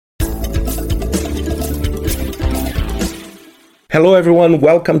Hello everyone,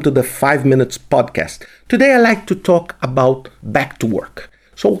 welcome to the 5 Minutes Podcast. Today I'd like to talk about back to work.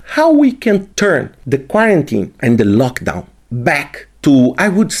 So how we can turn the quarantine and the lockdown back to, I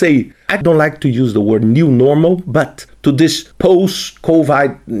would say, I don't like to use the word new normal, but to this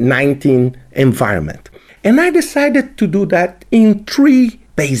post-COVID-19 environment. And I decided to do that in 3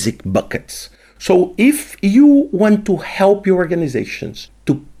 basic buckets. So if you want to help your organizations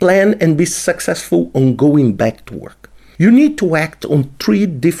to plan and be successful on going back to work, you need to act on 3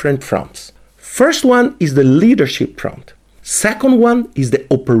 different fronts. First one is the leadership front. Second one is the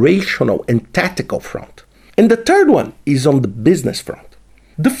operational and tactical front. And the third one is on the business front.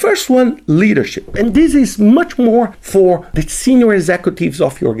 The first one, leadership. And this is much more for the senior executives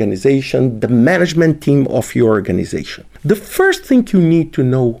of your organization, the management team of your organization. The first thing you need to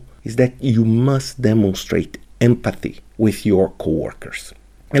know is that you must demonstrate empathy with your coworkers.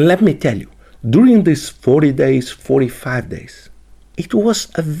 And let me tell you, during these 40 days, 45 days, it was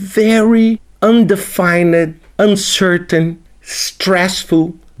a very undefined, uncertain,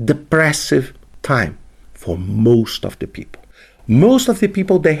 stressful, depressive time for most of the people. Most of the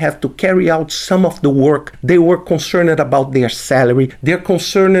people, they have to carry out some of the work. They were concerned about their salary. They're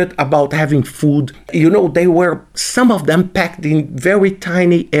concerned about having food. Some of them packed in very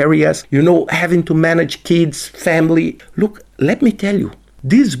tiny areas, having to manage kids, family. Look, let me tell you,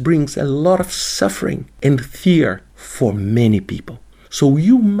 this brings a lot of suffering and fear for many people. So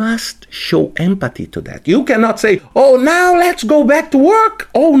you must show empathy to that. You cannot say, oh, now let's go back to work.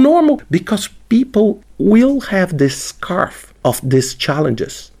 Oh, normal. Because people will have this scarf of these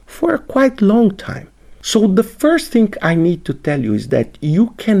challenges for a quite long time. So the first thing I need to tell you is that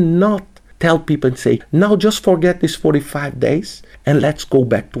you cannot tell people and say, now just forget these 45 days and let's go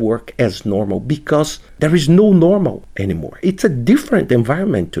back to work as normal, because there is no normal anymore. It's a different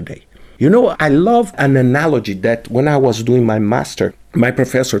environment today. I love an analogy that when I was doing my master, my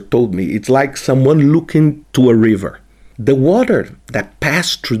professor told me, it's like someone looking to a river. The water that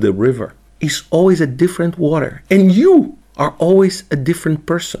passed through the river is always a different water, and you are always a different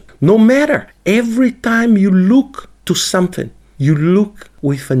person. No matter, every time you look to something, you look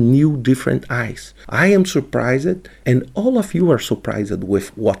with a new, different eyes. I am surprised, and all of you are surprised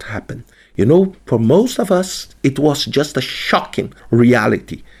with what happened. For most of us, it was just a shocking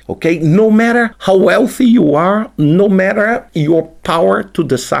reality. Okay, no matter how wealthy you are, no matter your power to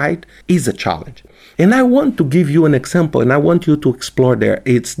decide is a challenge. And I want to give you an example, and I want you to explore there.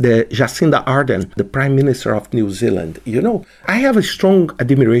 It's the Jacinda Ardern, the Prime Minister of New Zealand. I have a strong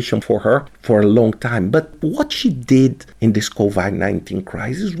admiration for her for a long time, but what she did in this COVID-19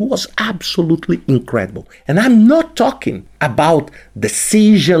 crisis was absolutely incredible. And I'm not talking about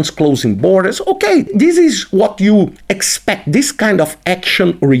decisions, closing borders. Okay, this is what you expect. This kind of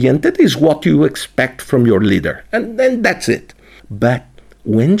action-oriented is what you expect from your leader. And then that's it. But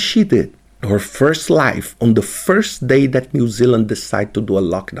when she did her first live on the first day that New Zealand decided to do a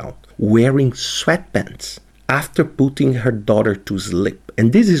lockdown, wearing sweatpants after putting her daughter to sleep.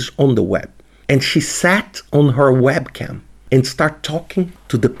 And this is on the web. And she sat on her webcam and start talking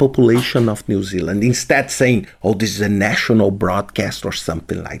to the population of New Zealand, instead saying, oh, this is a national broadcast or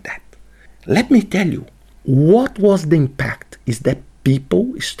something like that. Let me tell you, what was the impact is that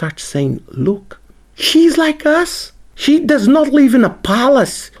people start saying, look, she's like us. She does not live in a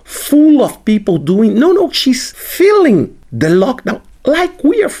palace full of people doing, no, she's feeling the lockdown like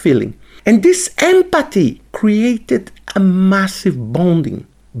we are feeling. And this empathy created a massive bonding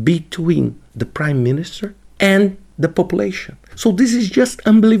between the Prime Minister and the population. So this is just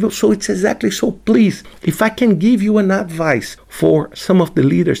unbelievable. So it's exactly so. Please, if I can give you an advice for some of the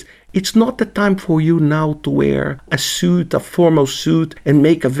leaders, it's not the time for you now to wear a suit, a formal suit, and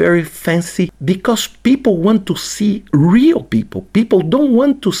make a very fancy, because people want to see real people. People don't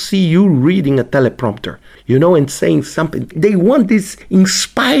want to see you reading a teleprompter, and saying something. They want this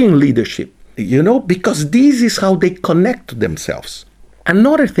inspiring leadership, because this is how they connect to themselves.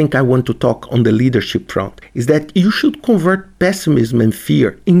 Another thing I want to talk on the leadership front is that you should convert pessimism and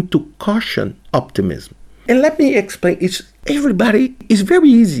fear into caution, optimism. And let me explain, it's very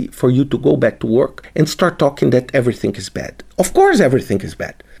easy for you to go back to work and start talking that everything is bad. Of course, everything is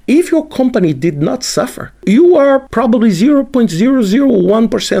bad. If your company did not suffer, you are probably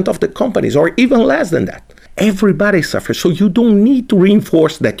 0.001% of the companies, or even less than that. Everybody suffers, so you don't need to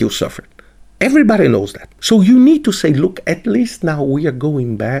reinforce that you suffered. Everybody knows that. So you need to say, look, at least now we are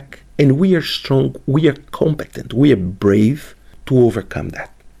going back and we are strong, we are competent, we are brave to overcome that.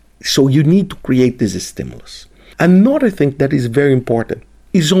 So you need to create this stimulus. Another thing that is very important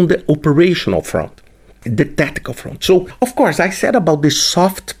is on the operational front, the tactical front. So, of course, I said about this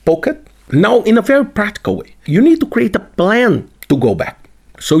soft pocket. Now, in a very practical way, you need to create a plan to go back.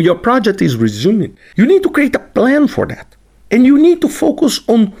 So your project is resuming. You need to create a plan for that. And you need to focus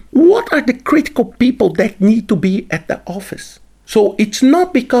on what are the critical people that need to be at the office. So it's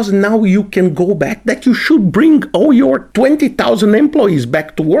not because now you can go back that you should bring all your 20,000 employees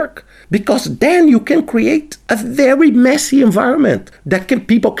back to work. Because then you can create a very messy environment that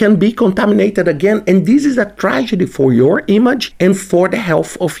people can be contaminated again. And this is a tragedy for your image and for the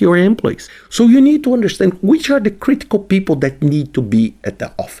health of your employees. So you need to understand which are the critical people that need to be at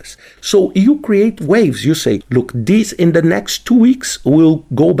the office. So you create waves. You say, look, this in the next 2 weeks, we'll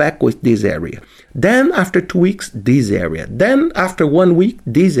go back with this area. Then after 2 weeks, this area. Then after 1 week,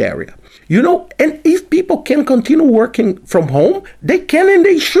 this area. And if people can continue working from home, they can and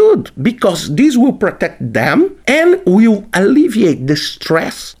they should, because this will protect them and will alleviate the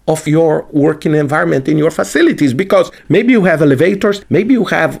stress of your working environment in your facilities. Because maybe you have elevators, maybe you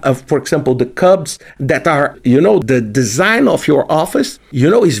have, for example, the cubs that are, the design of your office,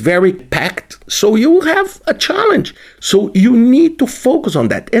 is very packed. So you will have a challenge. So you need to focus on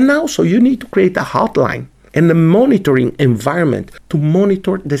that. And also you need to create a hotline and a monitoring environment to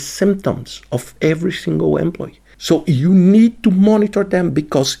monitor the symptoms of every single employee. So you need to monitor them,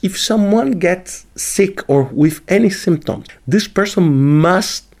 because if someone gets sick or with any symptoms, this person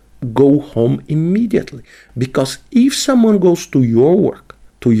must go home immediately. Because if someone goes to your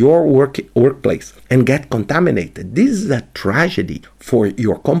workplace and get contaminated, this is a tragedy for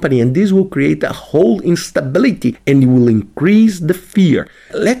your company, and this will create a whole instability and it will increase the fear.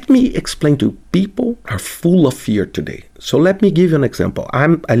 Let me explain to you, people are full of fear today. So let me give you an example.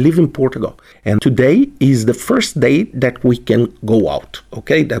 I live in Portugal, and today is the first day that we can go out,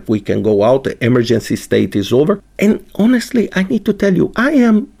 okay? That we can go out, the emergency state is over. And honestly, I need to tell you, I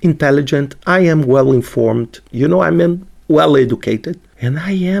am intelligent, I am well informed, I'm well educated, and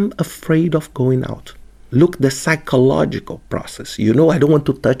I am afraid of going out. Look, the psychological process. I don't want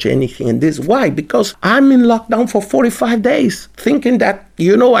to touch anything in this. Why? Because I'm in lockdown for 45 days, thinking that,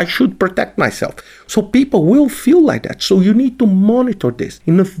 I should protect myself. So people will feel like that. So you need to monitor this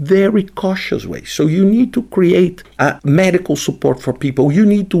in a very cautious way. So you need to create medical support for people. You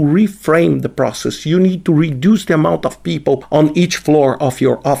need to reframe the process. You need to reduce the amount of people on each floor of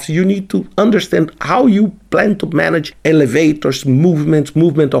your office. You need to understand how you plan to manage elevators,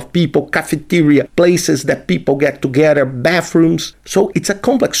 movement of people, cafeteria, places that people get together, bathrooms. So it's a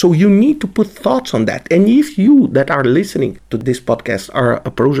complex. So you need to put thoughts on that. And if you that are listening to this podcast are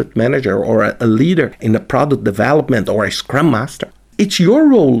a project manager or a leader in a product development or a scrum master, it's your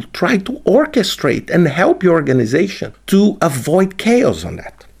role to try to orchestrate and help your organization to avoid chaos on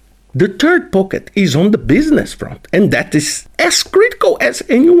that. The third pocket is on the business front, and that is as critical as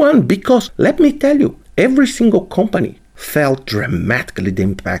anyone, because let me tell you, every single company felt dramatically the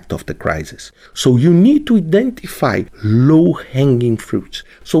impact of the crisis. So you need to identify low-hanging fruits.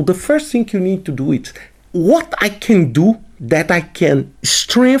 So the first thing you need to do is, what I can do that I can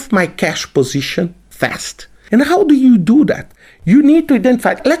strengthen my cash position fast. And how do you do that? You need to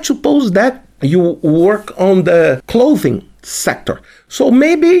identify, let's suppose that you work on the clothing sector. So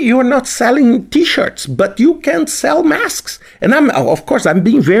maybe you're not selling t-shirts, but you can sell masks. And I'm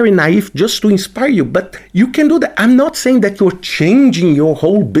being very naive just to inspire you, but you can do that. I'm not saying that you're changing your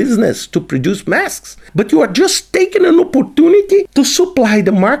whole business to produce masks, but you are just taking an opportunity to supply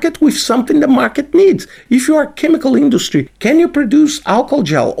the market with something the market needs. If you are a chemical industry, can you produce alcohol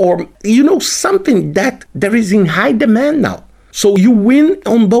gel or, something that there is in high demand now? So you win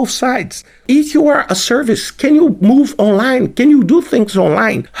on both sides. If you are a service, can you move online? Can you do things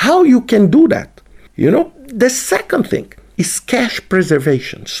online? How you can do that? The second thing is cash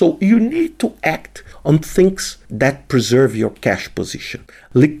preservation. So you need to act on things that preserve your cash position.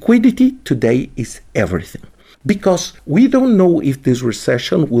 Liquidity today is everything. Because we don't know if this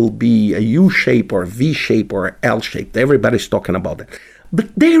recession will be a U-shape or a V-shape or L-shape. Everybody's talking about that. But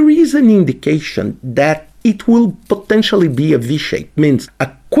there is an indication that it will potentially be a V-shape, means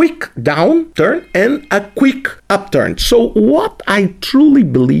a quick downturn and a quick upturn. So what I truly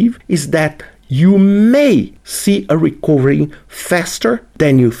believe is that you may see a recovery faster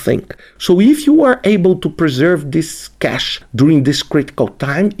than you think. So if you are able to preserve this cash during this critical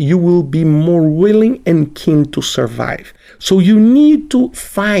time, you will be more willing and keen to survive. So you need to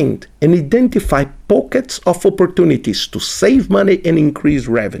find and identify pockets of opportunities to save money and increase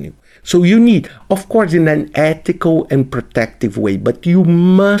revenue. So you need, of course, in an ethical and protective way, but you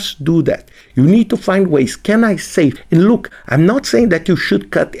must do that. You need to find ways. Can I save? And look, I'm not saying that you should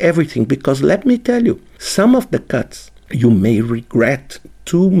cut everything, because let me tell you, some of the cuts you may regret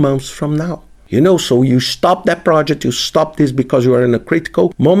 2 months from now. So you stop that project, you stop this because you are in a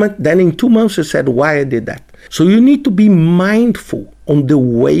critical moment. Then in 2 months you said, why I did that? So you need to be mindful on the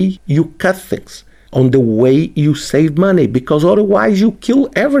way you cut things, on the way you save money, because otherwise you kill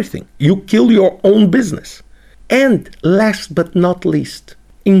everything. You kill your own business. And last but not least,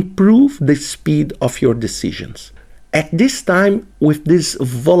 improve the speed of your decisions. At this time, with this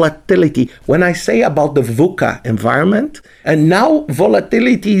volatility, when I say about the VUCA environment, and now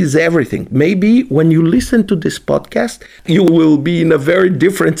volatility is everything. Maybe when you listen to this podcast, you will be in a very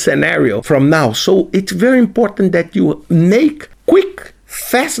different scenario from now. So it's very important that you make quick,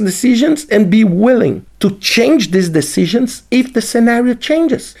 fast decisions and be willing to change these decisions if the scenario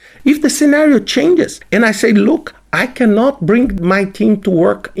changes. If the scenario changes and I say, look, I cannot bring my team to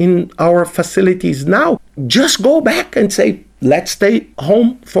work in our facilities now, just go back and say, let's stay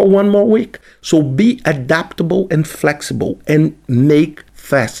home for 1 more week. So be adaptable and flexible and make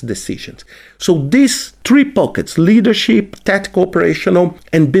fast decisions. So these 3 pockets, leadership, tactical, operational,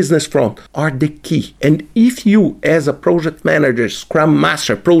 and business front, are the key. And if you, as a project manager, scrum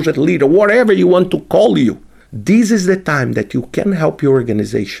master, project leader, whatever you want to call you, this is the time that you can help your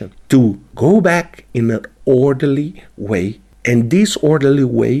organization to go back in an orderly way. And this orderly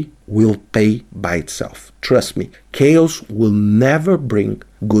way will pay by itself. Trust me, chaos will never bring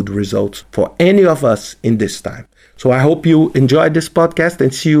good results for any of us in this time. So I hope you enjoyed this podcast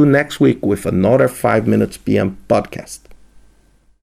and see you next week with another 5 Minutes PM podcast.